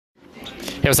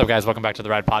Hey, what's up, guys? Welcome back to the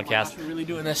Ride Podcast. Gosh, we're really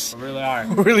doing this. We really are.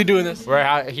 We're really doing this. We're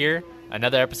out here,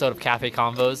 another episode of Café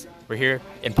Convos. We're here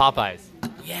in Popeyes.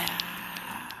 Yeah.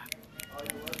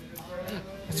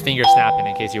 It's finger snapping,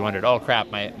 in case you wondered. Oh crap!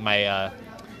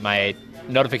 My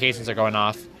notifications are going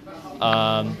off.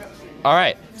 All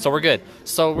right, so we're good.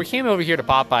 So we came over here to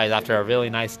Popeyes after a really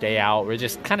nice day out. We're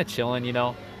just kind of chilling, you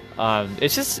know.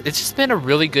 It's just been a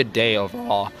really good day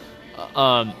overall.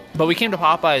 But we came to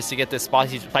Popeyes to get this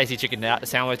spicy chicken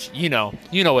sandwich. You know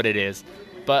what it is.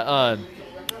 But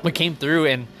we came through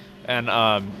and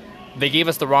they gave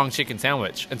us the wrong chicken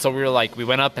sandwich. And so we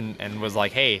went up and was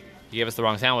like, hey, you gave us the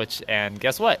wrong sandwich. And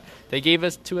guess what? They gave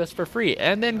us to us for free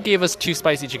and then gave us 2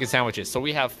 spicy chicken sandwiches. So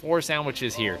we have 4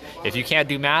 sandwiches here. If you can't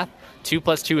do math, 2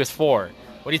 plus 2 is 4.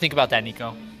 What do you think about that,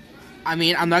 Nico? I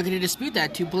mean, I'm not going to dispute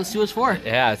that. 2 plus 2 is 4.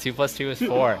 Yeah, 2 plus 2 is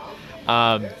 4.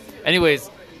 Anyways,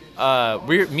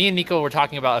 me and Nico were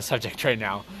talking about a subject right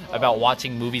now about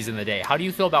watching movies in the day. How do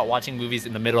you feel about watching movies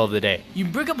in the middle of the day? You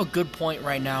bring up a good point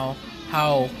right now,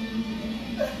 how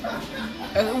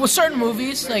with certain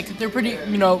movies, like, they're pretty,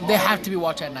 they have to be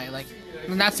watched at night. Like,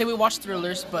 not say we watch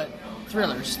thrillers, but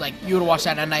thrillers, like, you would watch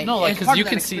that at night. No, like, because you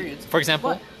can see, for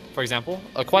example,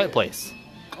 A Quiet Place.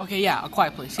 Okay, yeah, A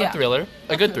Quiet Place, yeah. A thriller,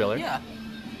 a good thriller. Yeah.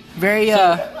 Very,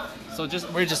 So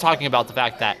we're just talking about the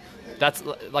fact that that's,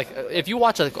 like, if you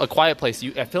watch a Quiet Place,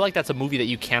 I feel like that's a movie that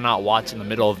you cannot watch in the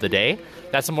middle of the day.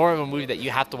 That's more of a movie that you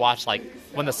have to watch, like,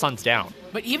 when the sun's down.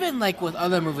 But even, like, with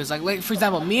other movies, like for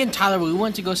example, me and Tyler, we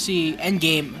went to go see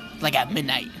Endgame, like, at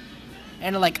midnight.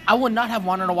 And, like, I would not have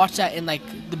wanted to watch that in, like,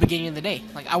 the beginning of the day.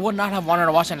 Like, I would not have wanted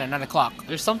to watch that at 9 o'clock.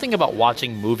 There's something about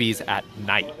watching movies at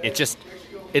night.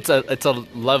 It's a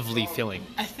lovely feeling.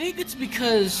 I think it's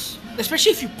because,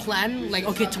 especially if you plan, like,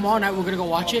 okay, tomorrow night we're going to go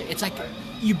watch it, it's like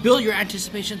you build your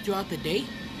anticipation throughout the day.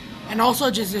 And also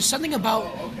just there's something about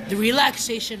the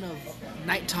relaxation of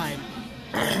nighttime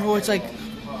where it's like,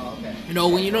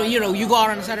 when you go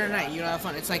out on a Saturday night, have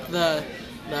fun. It's like the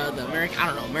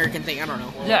American thing, I don't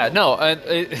know. Yeah, no,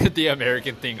 the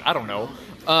American thing, I don't know.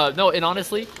 No, and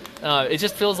honestly, it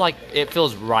just feels like it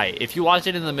feels right. If you watch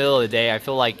it in the middle of the day, I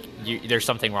feel like there's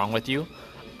something wrong with you.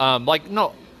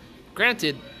 No,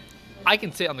 granted, I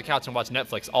can sit on the couch and watch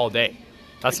Netflix all day.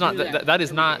 That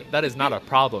is not a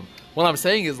problem. What I'm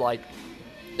saying is, like,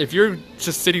 if you're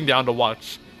just sitting down to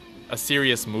watch a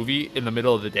serious movie in the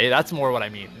middle of the day, that's more what I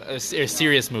mean. A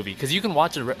serious movie, because you can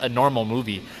watch a normal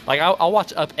movie. Like, I'll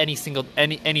watch Up any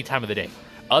time of the day.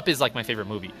 Up is like my favorite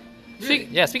movie.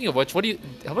 Really? Speaking of which, what do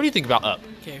you think about Up?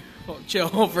 Okay, well,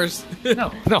 chill first. No.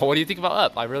 What do you think about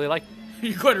Up? I really like.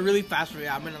 You're going really fast for me.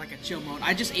 I'm in like a chill mode.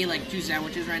 I just ate like 2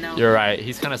 sandwiches right now. You're right.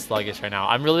 He's kind of sluggish right now.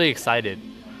 I'm really excited.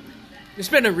 It's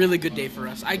been a really good day for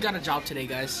us. I got a job today,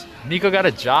 guys. Nico got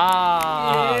a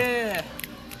job. Yeah.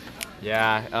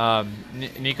 Yeah.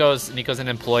 Nico's an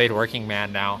employed working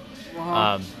man now.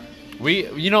 Wow.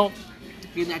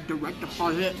 Getting that direct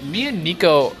deposit. Me and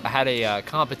Nico had a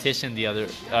competition the other.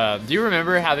 Do you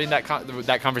remember having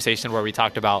that conversation where we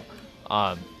talked about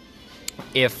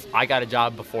if I got a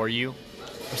job before you,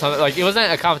 or something? Like, it wasn't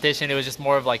a competition. It was just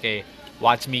more of like a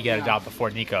watch me get a job before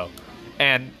Nico.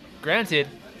 And granted,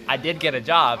 I did get a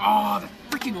job. Oh, that's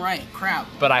freaking right. Crap.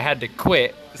 But I had to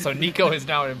quit, so Nico is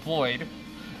now employed,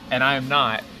 and I am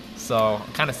not. So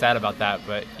I'm kind of sad about that.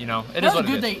 But it is what it is. That was a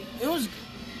good day. It was.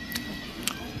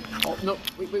 Oh, no.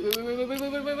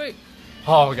 Wait.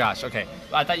 Oh, gosh. Okay.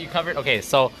 I thought you covered. Okay,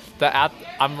 so the app,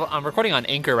 I'm recording on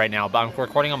Anchor right now, but I'm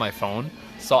recording on my phone.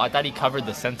 So I thought he covered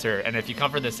the sensor. And if you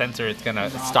cover the sensor, it's going to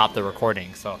stop the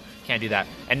recording. So can't do that.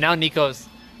 And now he's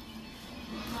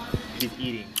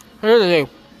eating. Here's the thing.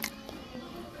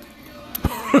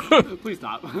 Please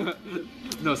stop.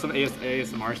 No, some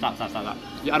ASMR. Stop.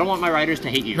 I don't want my writers to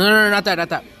hate you. No, not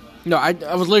that. No, I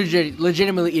was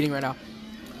legitimately eating right now.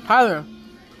 Tyler,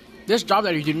 this job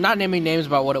that you do, not naming names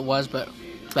about what it was, but,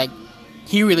 like,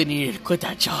 he really needed to quit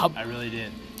that job. I really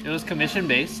did. It was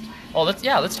commission-based. Oh,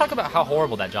 let's talk about how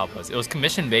horrible that job was. It was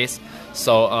commission-based,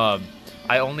 so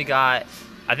I only got,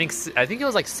 I think it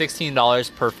was like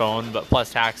 $16 per phone, but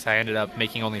plus tax, I ended up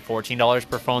making only $14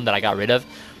 per phone that I got rid of.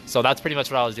 So that's pretty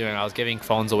much what I was doing. I was giving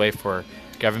phones away for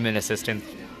government assistance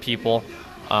people,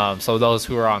 so those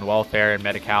who are on welfare and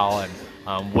Medi-Cal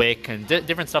and WIC and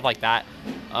different stuff like that.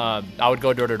 I would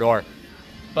go door to door,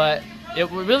 but it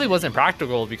really wasn't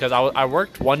practical because I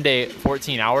worked one day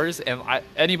 14 hours, and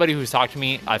anybody who's talked to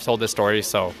me, I've told this story,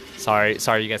 so sorry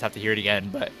you guys have to hear it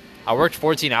again, but I worked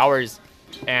 14 hours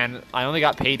and I only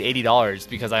got paid $80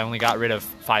 because I only got rid of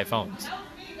 5 phones.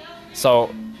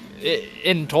 So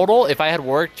in total, if I had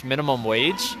worked minimum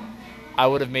wage, I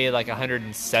would have made like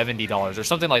 $170 or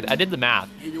something like that. I did the math.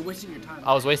 You're wasting your time.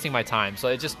 I was wasting my time, so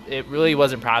it really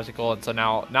wasn't practical. And so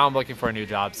now I'm looking for a new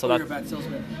job. So You're a bad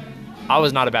salesman. I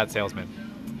was not a bad salesman.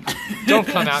 Don't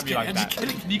come at me like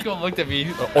that. Nico looked at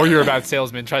me, or you're a bad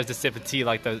salesman. Tries to sip a tea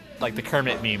like the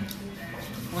Kermit meme.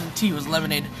 When the tea was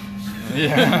lemonade.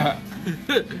 Yeah.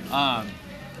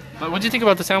 But what do you think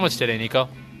about the sandwich today, Nico?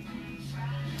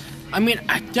 I mean,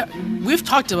 we've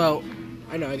talked about.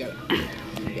 I know, I got it.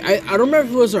 I don't remember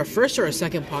if it was our first or our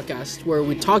second podcast where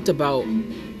we talked about,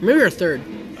 maybe our third.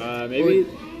 Maybe.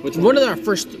 Which one of our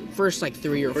first like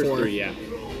 3 or 4. First 3, yeah.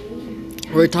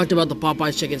 Where we talked about the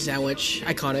Popeyes chicken sandwich,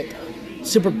 iconic,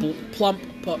 super plump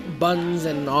buns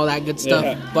and all that good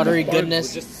stuff, buttery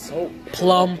goodness, just so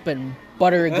plump and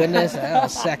buttery goodness. That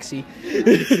was sexy.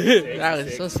 That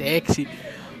was so sexy.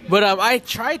 But I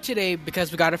tried today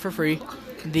because we got it for free.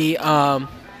 The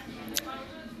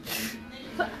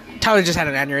Tyler just had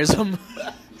an aneurysm.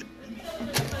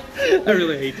 I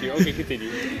really hate you. Okay, continue.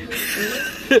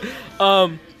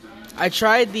 I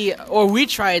tried the, or we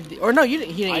tried, the, or no, you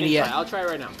didn't. He didn't eat it yet. I'll try it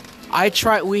right now. I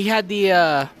tried. We had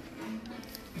the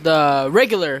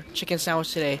regular chicken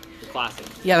sandwich today. The classic.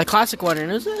 Yeah, the classic one,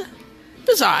 and it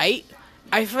was alright.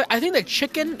 I think the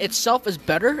chicken itself is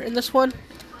better in this one,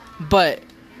 but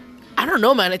I don't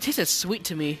know, man. It tasted sweet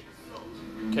to me.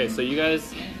 Okay, so you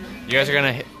guys are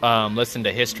gonna listen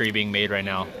to history being made right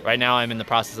now. Right now, I'm in the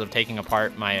process of taking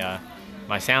apart my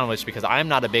my sandwich because I'm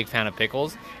not a big fan of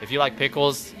pickles. If you like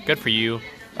pickles, good for you.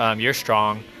 You're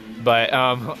strong, but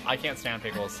I can't stand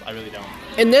pickles. I really don't.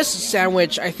 In this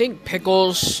sandwich, I think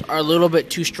pickles are a little bit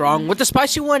too strong. With the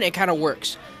spicy one, it kind of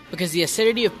works because the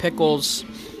acidity of pickles,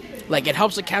 like, it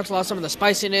helps to cancel out some of the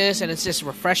spiciness, and it's just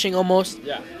refreshing almost.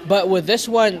 Yeah. But with this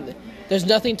one, there's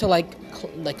nothing to like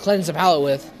cleanse the palate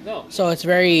with. No. So it's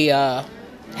very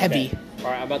heavy. Okay. All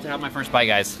right, I'm about to have my first bite,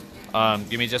 guys.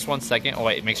 Give me just 1 second. Oh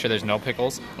wait, make sure there's no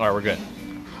pickles. All right, we're good.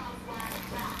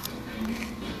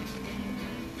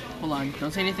 Hold on,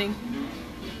 don't say anything.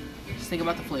 Just think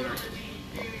about the flavor.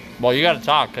 Well, you got to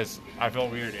talk because I feel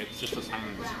weird. It's just a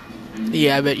silence.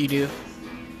 Yeah, I bet you do.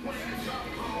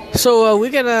 So what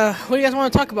do you guys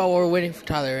want to talk about while we're waiting for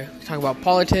Tyler? Talk about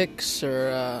politics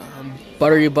or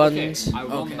buttery buns? Okay, I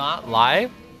will not lie.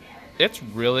 It's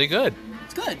really good.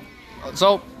 It's good.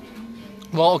 So,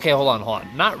 well, okay, hold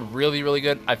on. Not really, really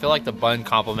good. I feel like the bun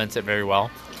complements it very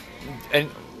well. And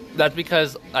that's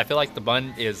because I feel like the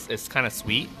bun is kind of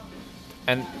sweet.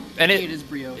 And it is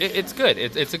brioche. It's good.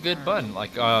 It's a good bun.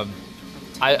 Like,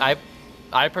 I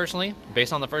personally,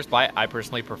 based on the first bite, I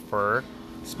personally prefer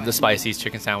the spicy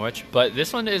chicken sandwich, but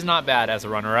this one is not bad as a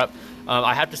runner-up.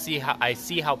 I have to see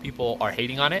how people are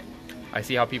hating on it. I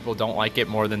see how people don't like it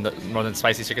more than the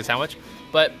spicy chicken sandwich,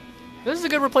 but this is a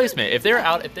good replacement. If they were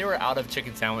out of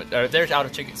chicken sandwich, or if they're out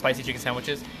of spicy chicken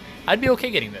sandwiches, I'd be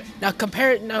okay getting this.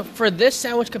 Now for this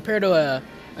sandwich compared to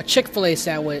a Chick-fil-A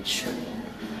sandwich,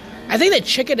 I think the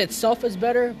chicken itself is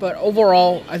better, but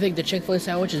overall, I think the Chick-fil-A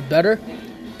sandwich is better.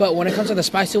 But when it comes to the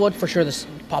spicy one, for sure, this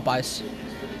Popeyes.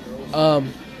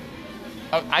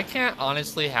 I can't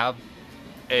honestly have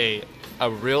a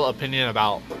real opinion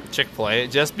about Chick-fil-A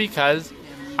just because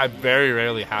I very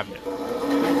rarely have it.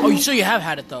 Oh, so you have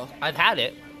had it though? I've had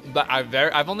it, but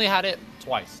I've only had it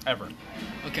twice ever.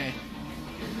 Okay.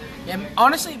 Yeah,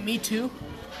 honestly, me too.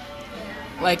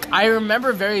 Like, I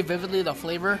remember very vividly the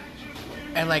flavor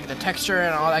and like the texture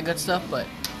and all that good stuff, but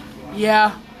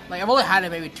yeah, like I've only had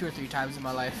it maybe 2 or 3 times in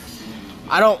my life.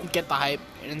 I don't get the hype,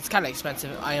 and it's kind of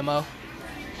expensive, IMO.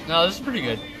 No, this is pretty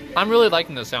good. I'm really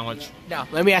liking this sandwich. Now,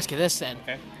 let me ask you this then.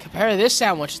 Okay. Compare this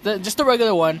sandwich, just the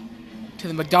regular one, to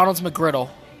the McDonald's McGriddle,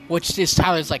 which is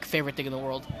Tyler's like favorite thing in the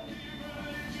world.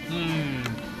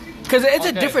 Because it's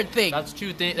a different thing. That's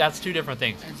two different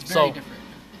things. It's very different.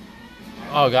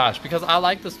 Oh gosh, because I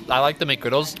like the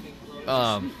McGriddles.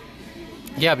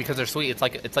 Yeah, because they're sweet. It's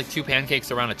like 2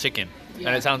 pancakes around a chicken,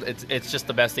 and it's just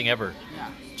the best thing ever. Yeah.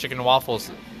 Chicken and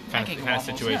waffles kind of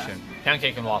situation. Yeah.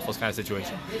 Pancake and waffles kind of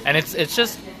situation. And it's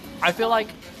just, I feel like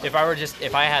if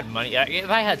I had money, if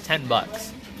I had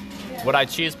 $10, would I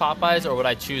choose Popeyes or would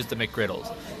I choose the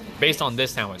McGriddles? Based on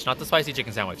this sandwich, not the spicy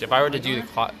chicken sandwich. If I were to do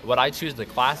would I choose the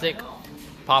classic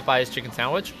Popeyes chicken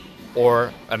sandwich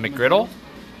or a McGriddle?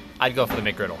 I'd go for the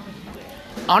McGriddle.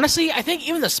 Honestly, I think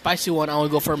even the spicy one, I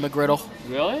would go for a McGriddle.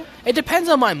 Really? It depends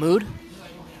on my mood,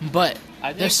 but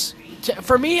I think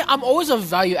for me, I'm always a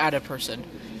value-added person.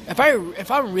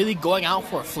 If I'm really going out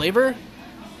for a flavor,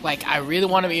 like I really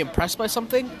want to be impressed by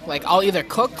something, like I'll either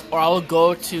cook or I'll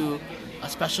go to a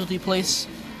specialty place.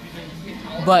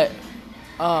 But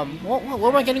what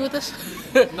am I getting with this?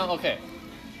 No, okay.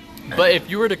 But if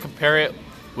you were to compare it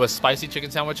with spicy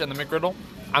chicken sandwich and the McGriddle,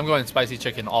 I'm going spicy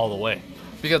chicken all the way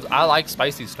because I like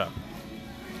spicy stuff.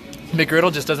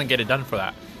 McGriddle just doesn't get it done for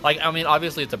that. Like, I mean,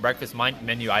 obviously it's a breakfast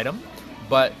menu item,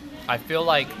 but I feel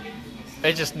like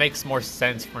it just makes more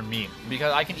sense for me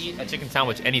because I can eat a chicken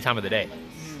sandwich any time of the day.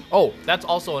 Oh, that's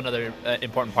also another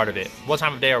important part of it. What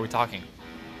time of day are we talking?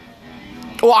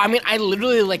 Well, I mean, I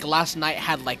literally, like, last night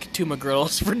had, like, 2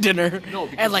 McGriddles for dinner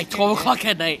at, like, 12 o'clock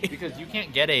at night. Because you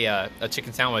can't get a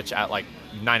chicken sandwich at, like,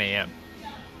 9 a.m.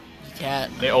 You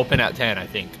can't. They open at 10, I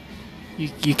think.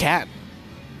 You can't.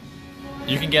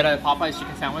 You can get a Popeyes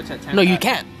chicken sandwich at 10? No, you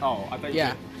can't. Oh, I thought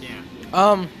Yeah. you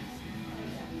can't.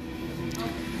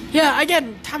 Yeah,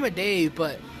 again, time of day,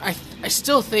 but I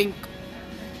still think...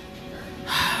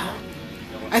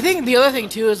 I think the other thing,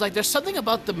 too, is, like, there's something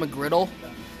about the McGriddle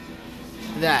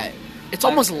that it's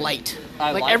almost light.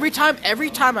 Like every time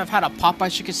I've had a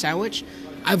Popeyes chicken sandwich,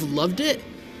 I've loved it,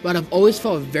 but I've always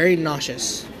felt very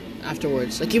nauseous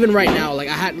afterwards. Like even right now, like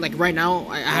I had to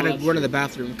run to the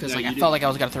bathroom because I felt like I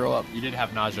was gonna throw up. You did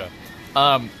have nausea.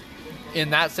 In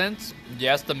that sense,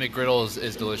 yes, the McGriddle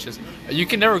is delicious. You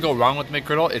can never go wrong with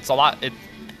McGriddle. It's a lot.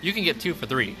 You can get 2 for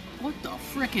 $3. What the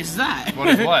frick is that? What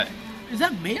is what? Is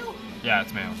that mayo? Yeah,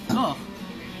 it's mayo.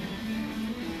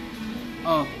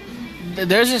 Oh.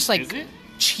 There's this like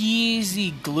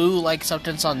cheesy glue-like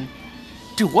substance on.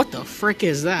 Dude, what the frick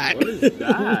is that? What is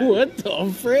that? What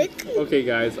the frick? Okay,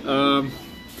 guys.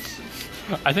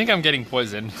 I think I'm getting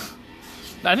poisoned.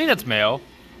 I think that's mayo.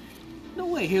 No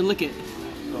way. Here, lick it.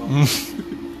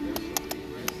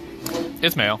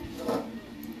 It's mayo.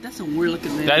 That's a weird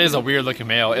looking mayo. That is a weird looking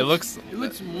mayo. It looks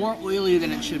more oily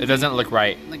than it should be. It doesn't look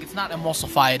right. Like it's not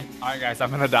emulsified. All right, guys.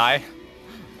 I'm gonna die.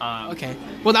 Okay.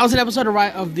 Well, that was an episode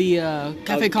of the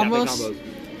Café Convos.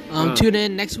 Tune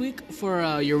in next week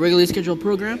for your regularly scheduled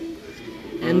program.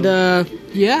 And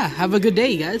yeah, have a good day,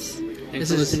 you guys.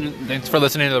 Thanks for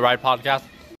listening to the Ride Podcast.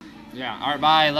 Yeah. All right. Bye.